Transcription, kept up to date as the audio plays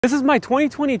This is my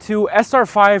 2022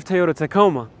 SR5 Toyota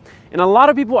Tacoma, and a lot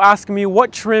of people ask me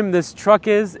what trim this truck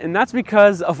is, and that's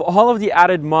because of all of the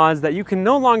added mods that you can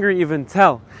no longer even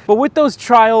tell. But with those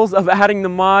trials of adding the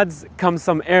mods comes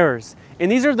some errors,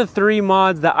 and these are the 3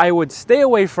 mods that I would stay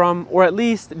away from, or at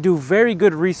least do very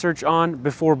good research on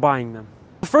before buying them.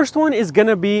 The first one is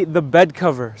gonna be the bed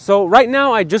cover. So right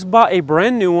now I just bought a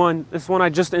brand new one. This one I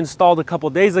just installed a couple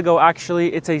days ago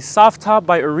actually. It's a soft top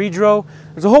by Oridro.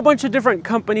 There's a whole bunch of different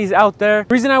companies out there.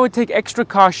 The reason I would take extra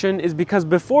caution is because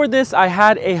before this I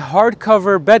had a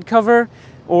hardcover bed cover,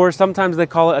 or sometimes they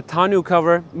call it a tonneau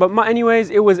cover. But anyways,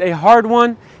 it was a hard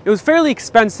one. It was fairly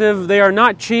expensive. They are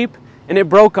not cheap, and it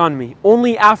broke on me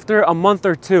only after a month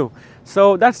or 2.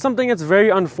 So that's something that's very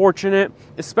unfortunate,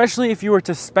 especially if you were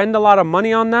to spend a lot of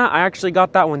money on that. I actually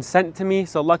got that one sent to me,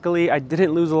 so luckily I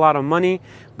didn't lose a lot of money,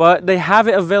 but they have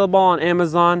it available on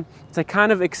Amazon. It's a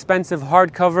kind of expensive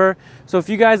hardcover. So if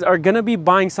you guys are gonna be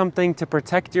buying something to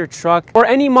protect your truck, or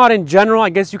any mod in general, I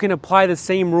guess you can apply the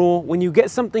same rule. When you get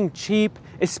something cheap,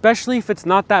 especially if it's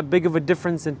not that big of a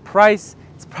difference in price,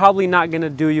 it's probably not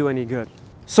gonna do you any good.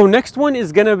 So next one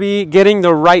is gonna be getting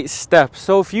the right steps.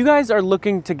 So if you guys are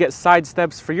looking to get side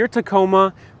steps for your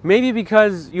Tacoma, maybe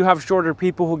because you have shorter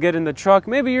people who get in the truck,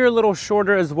 maybe you're a little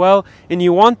shorter as well, and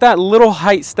you want that little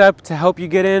height step to help you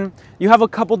get in, you have a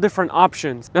couple different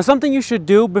options. Now something you should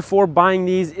do before buying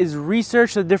these is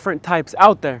research the different types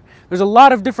out there. There's a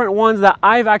lot of different ones that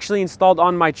I've actually installed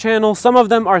on my channel. Some of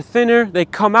them are thinner, they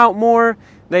come out more,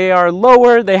 they are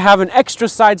lower, they have an extra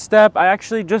side step. I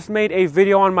actually just made a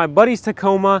video on my buddy's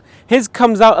Tacoma. His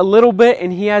comes out a little bit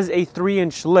and he has a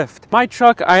 3-inch lift. My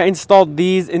truck, I installed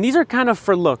these, and these are kind of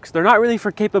for looks. They're not really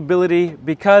for capability,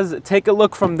 because take a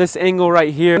look from this angle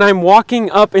right here. And I'm walking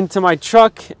up into my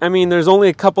truck. I mean, there's only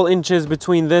a couple inches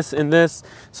between this and this.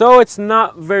 So it's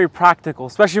not very practical,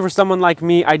 especially for someone like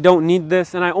me. I don't need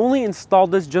this, and I only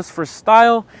installed this just for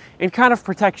style and kind of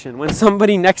protection. When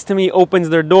somebody next to me opens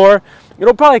their door,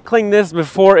 it'll probably cling this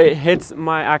before it hits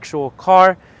my actual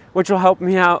car, which will help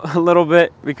me out a little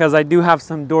bit because I do have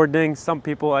some door dings. Some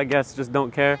people, I guess, just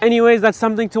don't care. Anyways, that's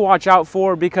something to watch out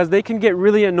for because they can get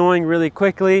really annoying really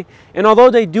quickly. And although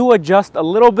they do adjust a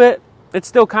little bit, it's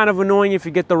still kind of annoying if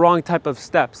you get the wrong type of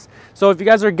steps. So if you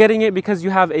guys are getting it because you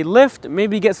have a lift,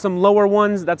 maybe get some lower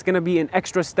ones. That's gonna be an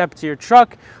extra step to your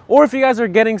truck. Or if you guys are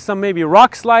getting some maybe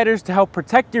rock sliders to help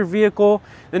protect your vehicle,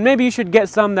 then maybe you should get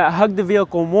some that hug the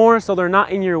vehicle more so they're not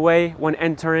in your way when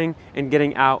entering and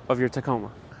getting out of your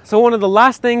Tacoma. So one of the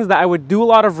last things that I would do a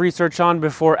lot of research on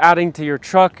before adding to your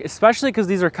truck, especially because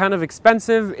these are kind of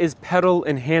expensive, is pedal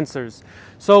enhancers.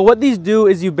 So what these do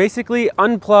is you basically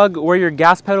unplug where your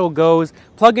gas pedal goes,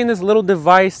 plug in this little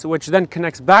device which then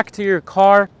connects back to your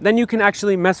car. Then you can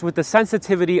actually mess with the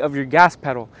sensitivity of your gas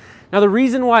pedal. Now the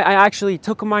reason why I actually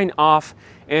took mine off,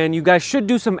 and you guys should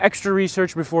do some extra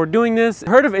research before doing this. I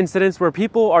heard of incidents where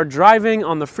people are driving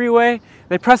on the freeway,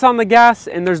 they press on the gas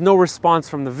and there's no response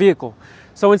from the vehicle.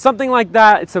 So in something like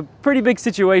that, it's a pretty big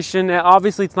situation.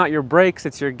 Obviously it's not your brakes,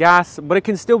 it's your gas, but it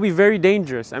can still be very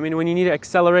dangerous. I mean, when you need to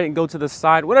accelerate and go to the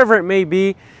side, whatever it may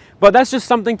be. But that's just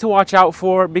something to watch out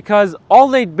for, because all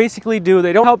they basically do,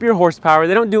 they don't help your horsepower.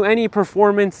 They don't do any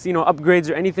performance, upgrades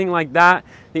or anything like that.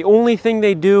 The only thing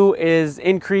they do is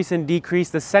increase and decrease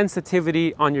the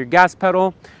sensitivity on your gas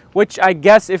pedal, which I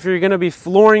guess if you're gonna be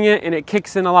flooring it and it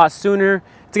kicks in a lot sooner,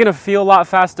 it's gonna feel a lot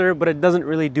faster, but it doesn't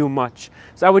really do much.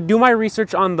 So I would do my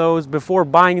research on those before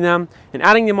buying them and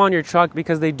adding them on your truck,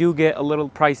 because they do get a little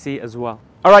pricey as well.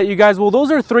 All right, you guys, well, those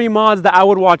are 3 mods that I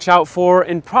would watch out for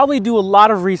and probably do a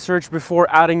lot of research before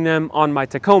adding them on my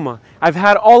Tacoma. I've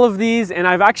had all of these, and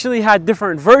I've actually had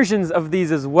different versions of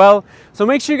these as well. So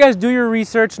make sure you guys do your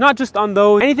research, not just on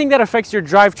those. Anything that affects your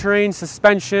drivetrain,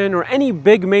 suspension, or any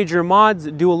big major mods,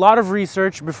 do a lot of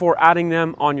research before adding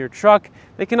them on your truck.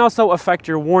 They can also affect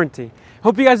your warranty.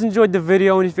 Hope you guys enjoyed the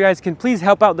video, and if you guys can please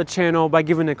help out the channel by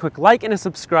giving a quick like and a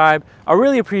subscribe, I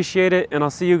really appreciate it, and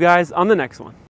I'll see you guys on the next one.